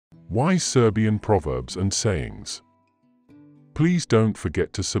Wise Serbian Proverbs and Sayings. Please don't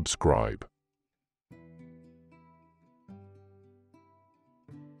forget to subscribe.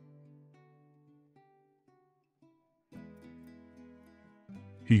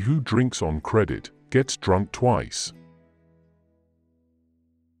 He who drinks on credit gets drunk twice.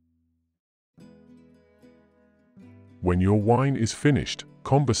 When your wine is finished,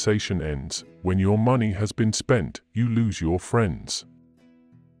 conversation ends. When your money has been spent, you lose your friends.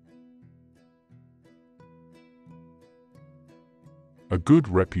 A good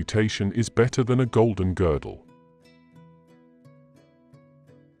reputation is better than a golden girdle.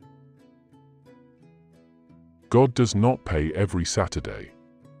 God does not pay every Saturday.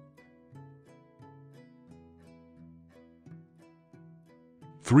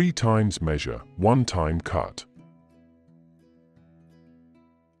 Three times measure, one time cut.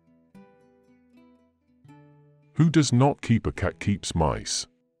 Who does not keep a cat keeps mice.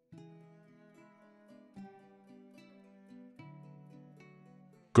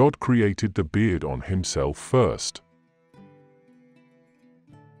 God created the beard on himself first.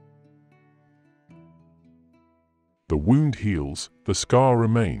 The wound heals, the scar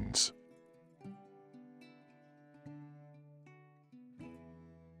remains.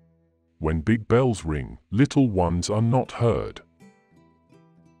 When big bells ring, little ones are not heard.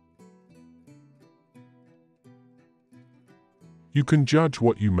 You can judge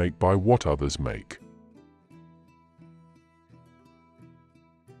what you make by what others make.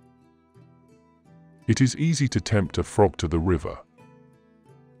 It is easy to tempt a frog to the river.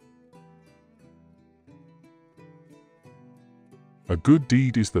 A good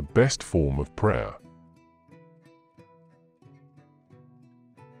deed is the best form of prayer.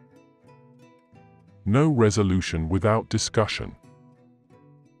 No resolution without discussion.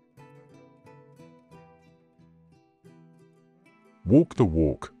 Walk the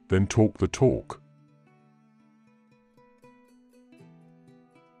walk, then talk the talk.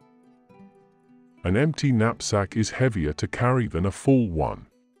 An empty knapsack is heavier to carry than a full one.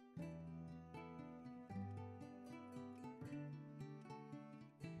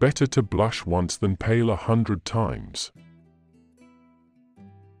 Better to blush once than pale 100 times.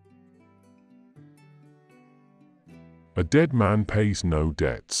 A dead man pays no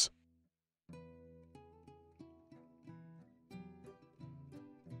debts.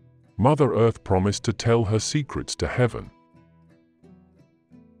 Mother Earth promised to tell her secrets to heaven.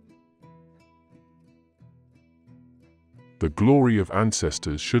 The glory of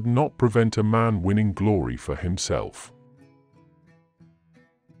ancestors should not prevent a man winning glory for himself.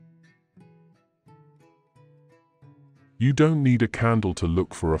 You don't need a candle to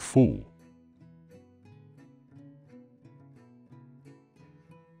look for a fool.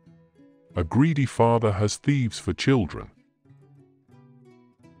 A greedy father has thieves for children.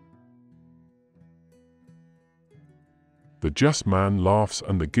 The just man laughs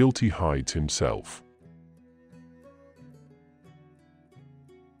and the guilty hides himself.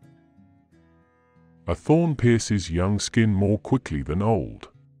 A thorn pierces young skin more quickly than old.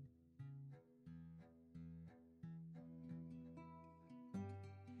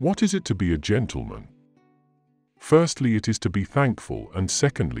 What is it to be a gentleman? Firstly, it is to be thankful, and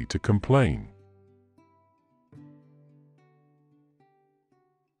secondly, to complain.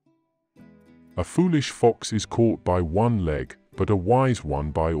 A foolish fox is caught by one leg, but a wise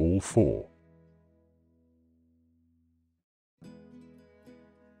one by all four.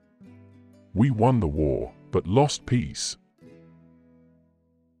 We won the war, but lost peace.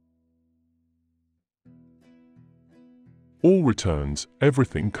 All returns,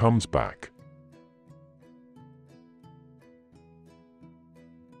 everything comes back.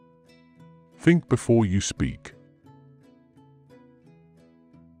 Think before you speak.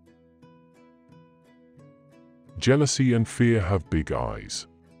 Jealousy and fear have big eyes.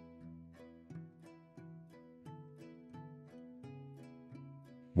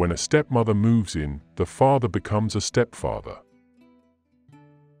 When a stepmother moves in, the father becomes a stepfather.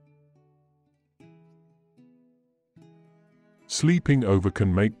 Sleeping over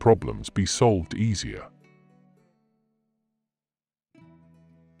can make problems be solved easier.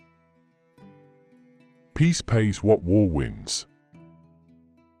 Peace pays what war wins.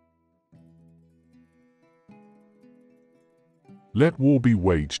 Let war be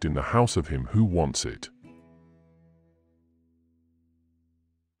waged in the house of him who wants it.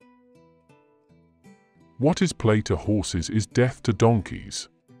 What is play to horses is death to donkeys.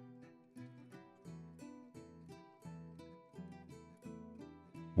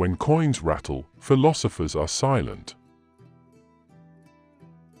 When coins rattle, philosophers are silent.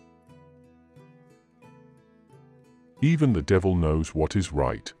 Even the devil knows what is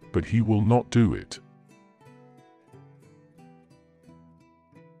right, but he will not do it.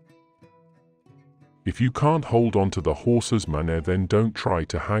 If you can't hold on to the horse's mane, then don't try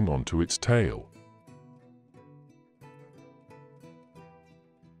to hang on to its tail.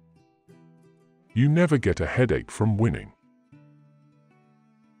 You never get a headache from winning.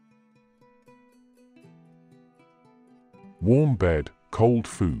 Warm bed, cold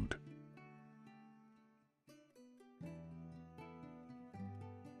food.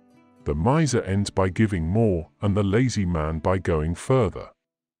 The miser ends by giving more, and the lazy man by going further.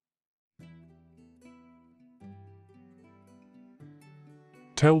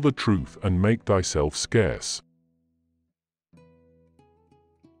 Tell the truth and make thyself scarce.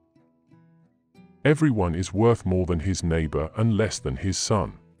 Everyone is worth more than his neighbor and less than his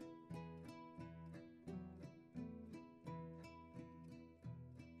son.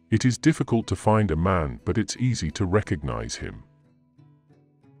 It is difficult to find a man, but it's easy to recognize him.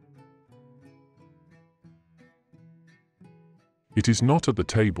 It is not at the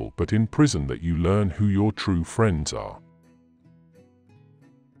table but in prison that you learn who your true friends are.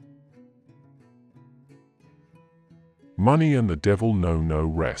 Money and the devil know no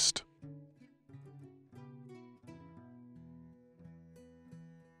rest.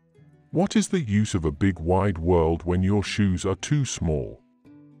 What is the use of a big wide world when your shoes are too small?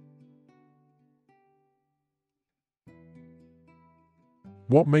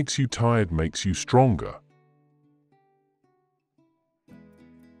 What makes you tired makes you stronger.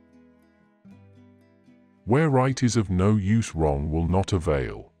 Where right is of no use, wrong will not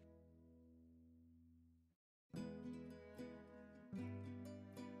avail.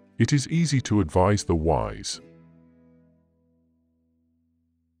 It is easy to advise the wise.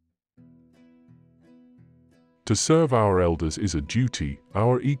 To serve our elders is a duty,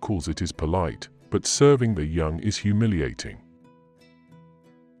 our equals it is polite, but serving the young is humiliating.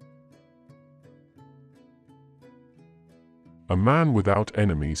 A man without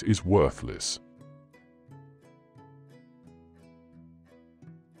enemies is worthless.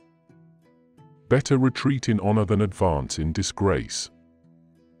 Better retreat in honor than advance in disgrace.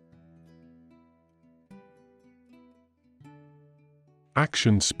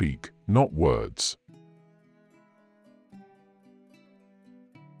 Actions speak, not words.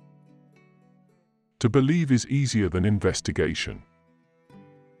 To believe is easier than investigation.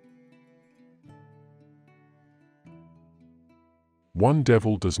 One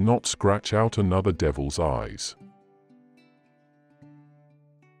devil does not scratch out another devil's eyes.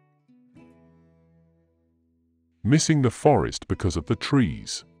 Missing the forest because of the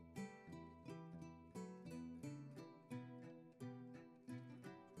trees.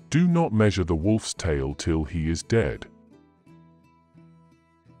 Do not measure the wolf's tail till he is dead.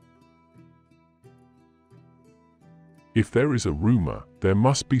 If there is a rumor, there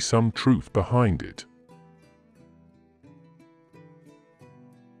must be some truth behind it.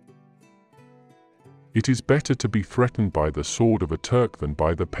 It is better to be threatened by the sword of a Turk than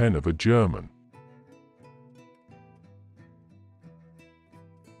by the pen of a German.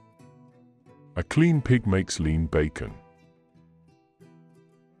 A clean pig makes lean bacon.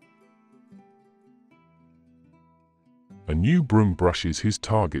 A new broom brushes his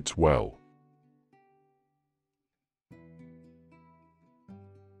targets well.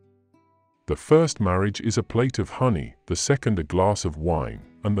 The first marriage is a plate of honey, the second a glass of wine,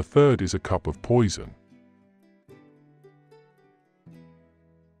 and the third is a cup of poison.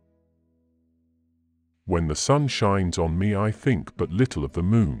 When the sun shines on me, I think but little of the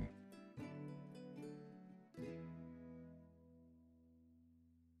moon.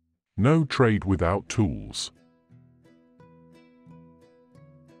 No trade without tools.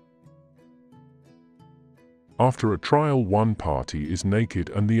 After a trial, one party is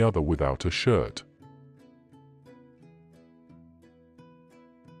naked and the other without a shirt.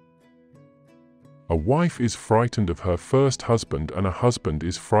 A wife is frightened of her first husband, and a husband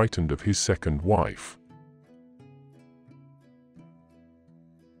is frightened of his second wife.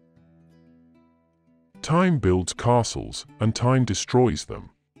 Time builds castles, and time destroys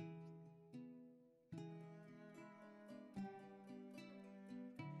them.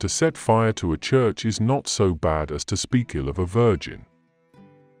 To set fire to a church is not so bad as to speak ill of a virgin.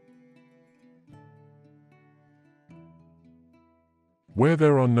 Where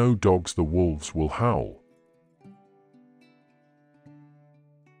there are no dogs, the wolves will howl.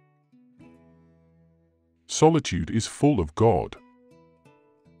 Solitude is full of God.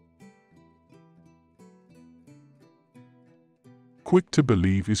 Quick to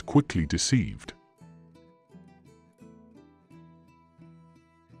believe is quickly deceived.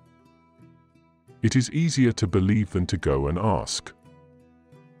 It is easier to believe than to go and ask.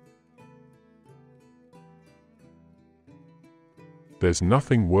 There's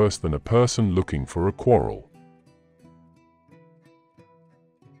nothing worse than a person looking for a quarrel.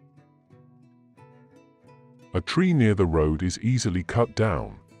 A tree near the road is easily cut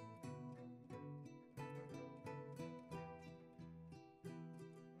down.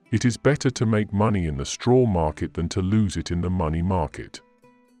 It is better to make money in the straw market than to lose it in the money market.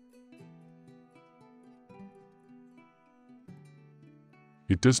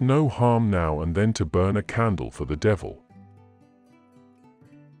 It does no harm now and then to burn a candle for the devil.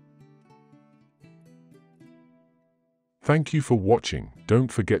 Thank you for watching.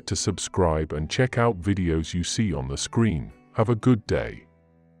 Don't forget to subscribe and check out videos you see on the screen. Have a good day.